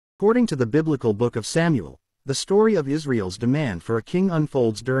According to the biblical book of Samuel, the story of Israel's demand for a king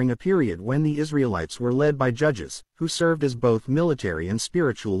unfolds during a period when the Israelites were led by judges, who served as both military and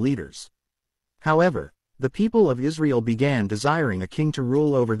spiritual leaders. However, the people of Israel began desiring a king to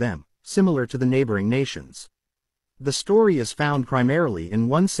rule over them, similar to the neighboring nations. The story is found primarily in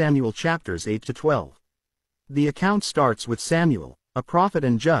 1 Samuel chapters 8 to 12. The account starts with Samuel, a prophet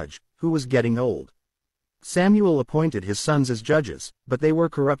and judge, who was getting old. Samuel appointed his sons as judges, but they were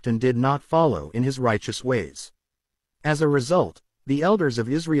corrupt and did not follow in his righteous ways. As a result, the elders of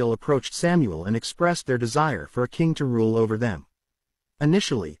Israel approached Samuel and expressed their desire for a king to rule over them.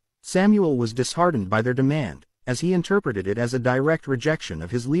 Initially, Samuel was disheartened by their demand, as he interpreted it as a direct rejection of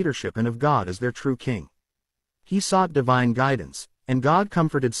his leadership and of God as their true king. He sought divine guidance, and God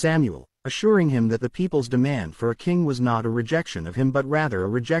comforted Samuel, assuring him that the people's demand for a king was not a rejection of him but rather a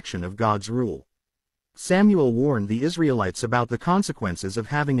rejection of God's rule. Samuel warned the Israelites about the consequences of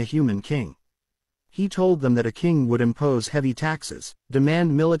having a human king. He told them that a king would impose heavy taxes,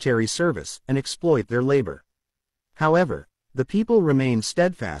 demand military service, and exploit their labor. However, the people remained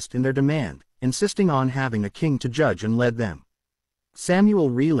steadfast in their demand, insisting on having a king to judge and lead them. Samuel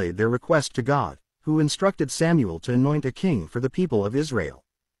relayed their request to God, who instructed Samuel to anoint a king for the people of Israel.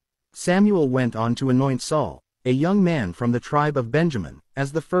 Samuel went on to anoint Saul, a young man from the tribe of Benjamin,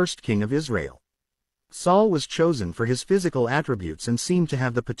 as the first king of Israel. Saul was chosen for his physical attributes and seemed to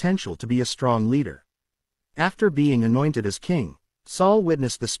have the potential to be a strong leader. After being anointed as king, Saul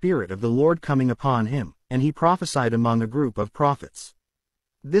witnessed the Spirit of the Lord coming upon him, and he prophesied among a group of prophets.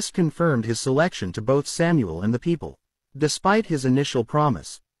 This confirmed his selection to both Samuel and the people. Despite his initial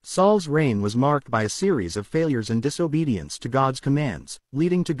promise, Saul's reign was marked by a series of failures and disobedience to God's commands,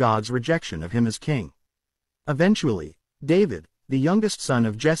 leading to God's rejection of him as king. Eventually, David, the youngest son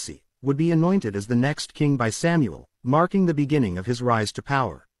of Jesse, would be anointed as the next king by Samuel, marking the beginning of his rise to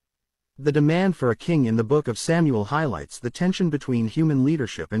power. The demand for a king in the book of Samuel highlights the tension between human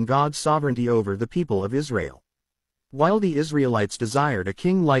leadership and God's sovereignty over the people of Israel. While the Israelites desired a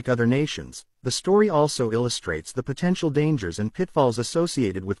king like other nations, the story also illustrates the potential dangers and pitfalls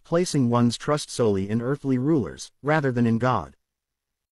associated with placing one's trust solely in earthly rulers, rather than in God.